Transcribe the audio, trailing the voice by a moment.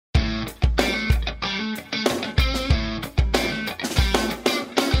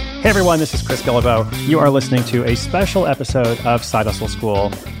Hey everyone, this is Chris Guillebeau. You are listening to a special episode of Side Hustle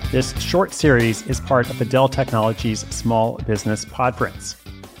School. This short series is part of the Dell Technologies Small Business Podference.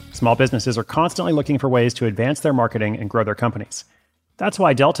 Small businesses are constantly looking for ways to advance their marketing and grow their companies. That's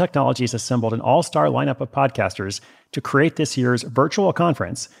why Dell Technologies assembled an all-star lineup of podcasters to create this year's virtual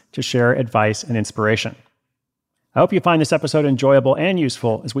conference to share advice and inspiration. I hope you find this episode enjoyable and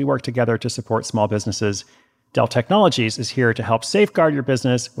useful as we work together to support small businesses. Dell Technologies is here to help safeguard your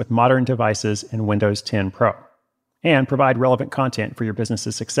business with modern devices and Windows 10 Pro, and provide relevant content for your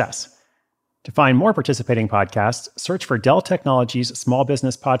business's success. To find more participating podcasts, search for Dell Technologies Small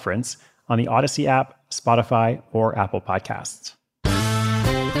Business Podference on the Odyssey app, Spotify, or Apple Podcasts.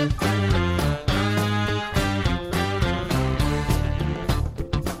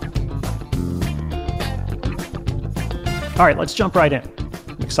 All right, let's jump right in.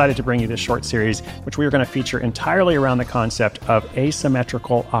 I'm excited to bring you this short series, which we are going to feature entirely around the concept of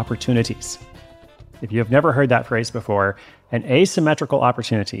asymmetrical opportunities. If you have never heard that phrase before, an asymmetrical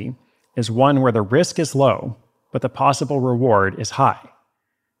opportunity is one where the risk is low, but the possible reward is high.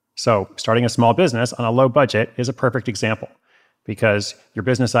 So starting a small business on a low budget is a perfect example, because your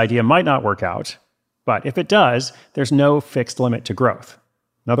business idea might not work out, but if it does, there's no fixed limit to growth.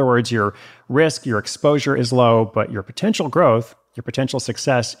 In other words, your risk, your exposure is low, but your potential growth, your potential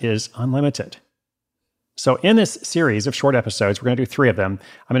success is unlimited. So in this series of short episodes, we're going to do 3 of them.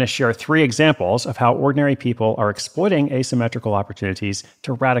 I'm going to share 3 examples of how ordinary people are exploiting asymmetrical opportunities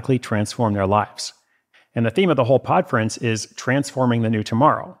to radically transform their lives. And the theme of the whole podference is transforming the new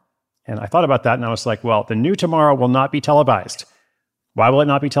tomorrow. And I thought about that and I was like, well, the new tomorrow will not be televised. Why will it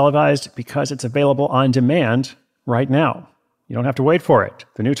not be televised? Because it's available on demand right now. You don't have to wait for it.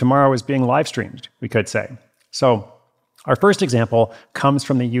 The new tomorrow is being live streamed, we could say. So our first example comes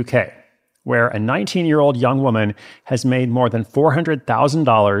from the UK, where a 19-year-old young woman has made more than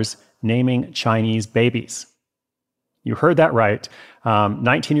 $400,000 naming Chinese babies. You heard that right.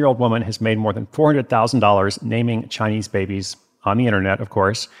 19-year-old woman has made more than $400,000 naming Chinese babies on the internet, of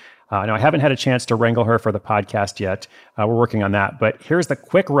course. Now, I haven't had a chance to wrangle her for the podcast yet. We're working on that. But here's the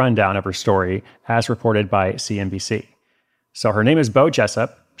quick rundown of her story as reported by CNBC. So her name is Bo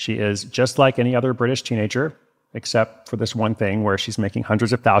Jessup. She is just like any other British teenager, except for this one thing where she's making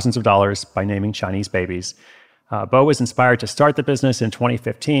hundreds of thousands of dollars by naming Chinese babies. Bo was inspired to start the business in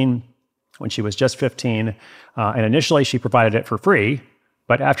 2015 when she was just 15. And initially she provided it for free.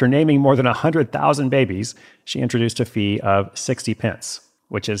 But after naming more than 100,000 babies, she introduced a fee of 60 pence,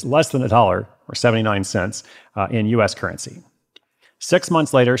 which is less than $1 or 79 cents in US currency. 6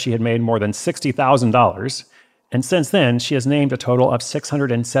 months later, she had made more than $60,000. And since then, she has named a total of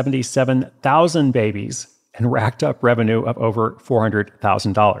 677,000 babies and racked up revenue of over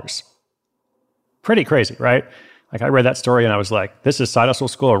 $400,000. Pretty crazy, right? Like I read that story and I was like, this is Side Hustle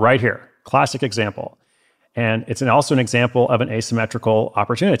School right here. Classic example. And it's also an example of an asymmetrical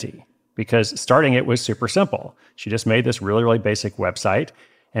opportunity because starting it was super simple. She just made this really, really basic website.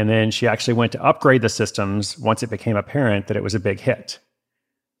 And then she actually went to upgrade the systems once it became apparent that it was a big hit.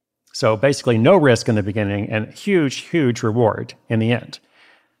 So basically no risk in the beginning and huge, huge reward in the end.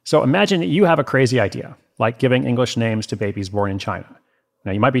 So imagine that you have a crazy idea, like giving English names to babies born in China.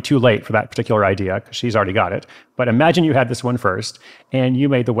 Now, you might be too late for that particular idea because she's already got it, but imagine you had this one first and you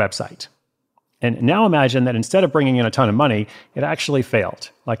made the website. And now imagine that instead of bringing in a ton of money, it actually failed,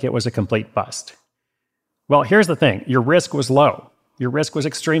 like it was a complete bust. Well, here's the thing. Your risk was low. Your risk was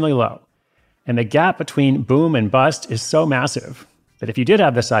extremely low. And the gap between boom and bust is so massive that if you did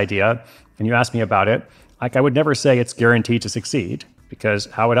have this idea and you asked me about it, like I would never say it's guaranteed to succeed because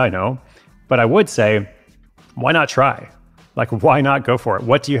how would I know? But I would say, why not try? Like, why not go for it?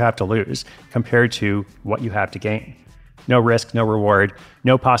 What do you have to lose compared to what you have to gain? No risk, no reward,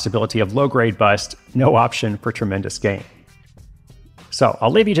 no possibility of low-grade bust, no option for tremendous gain. So I'll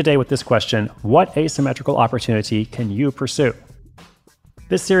leave you today with this question: what asymmetrical opportunity can you pursue?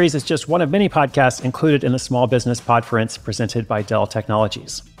 This series is just one of many podcasts included in the Small Business Podference presented by Dell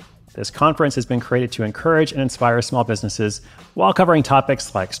Technologies. This conference has been created to encourage and inspire small businesses while covering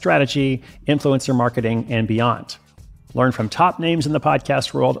topics like strategy, influencer marketing, and beyond. Learn from top names in the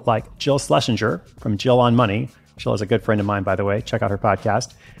podcast world like Jill Schlesinger from Jill on Money. Jill is a good friend of mine, by the way. Check out her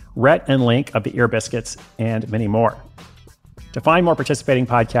podcast. Rhett and Link of the Ear Biscuits, and many more. To find more participating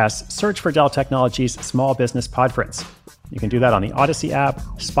podcasts, search for Dell Technologies Small Business Podference. You can do that on the Odyssey app,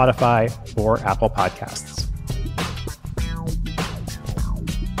 Spotify, or Apple Podcasts.